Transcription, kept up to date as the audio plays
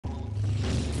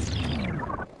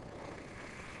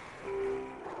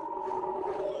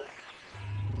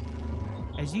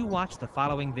As you watch the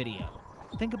following video,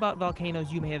 think about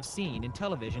volcanoes you may have seen in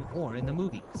television or in the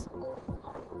movies.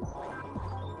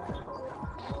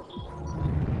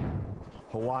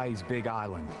 Hawaii's Big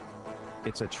Island.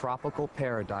 It's a tropical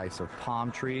paradise of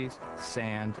palm trees,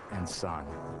 sand, and sun.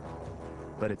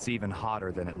 But it's even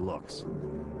hotter than it looks.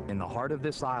 In the heart of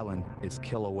this island is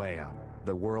Kilauea,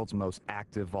 the world's most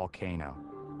active volcano.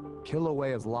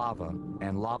 Kilauea's lava,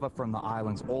 and lava from the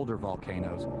island's older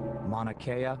volcanoes, Mauna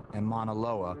Kea and Mauna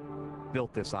Loa,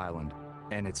 built this island,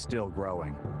 and it's still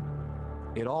growing.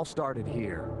 It all started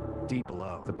here, deep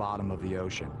below the bottom of the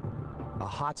ocean. A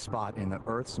hot spot in the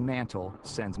Earth's mantle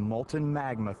sends molten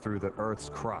magma through the Earth's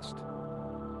crust.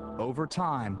 Over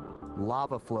time,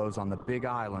 lava flows on the Big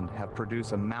Island have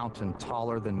produced a mountain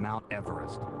taller than Mount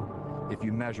Everest, if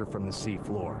you measure from the sea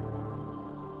floor.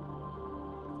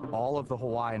 All of the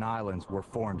Hawaiian Islands were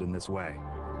formed in this way.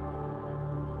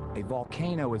 A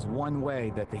volcano is one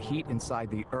way that the heat inside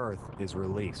the Earth is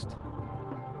released.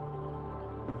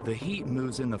 The heat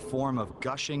moves in the form of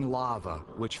gushing lava,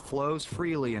 which flows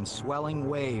freely in swelling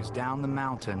waves down the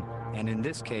mountain, and in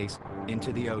this case,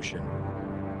 into the ocean.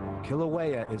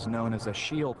 Kilauea is known as a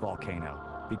shield volcano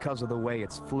because of the way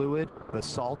its fluid,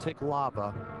 basaltic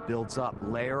lava builds up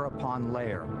layer upon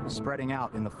layer, spreading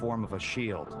out in the form of a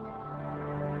shield.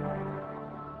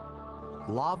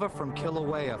 Lava from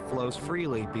Kilauea flows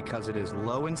freely because it is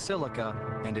low in silica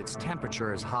and its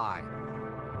temperature is high.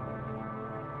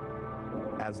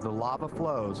 As the lava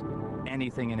flows,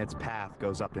 anything in its path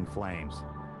goes up in flames.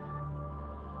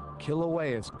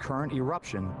 Kilauea's current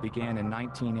eruption began in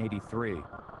 1983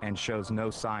 and shows no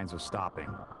signs of stopping.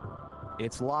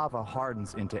 Its lava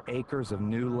hardens into acres of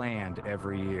new land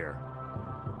every year.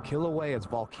 Kilauea's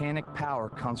volcanic power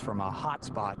comes from a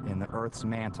hotspot in the Earth's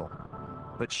mantle.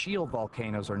 But shield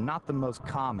volcanoes are not the most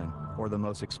common or the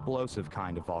most explosive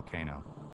kind of volcano.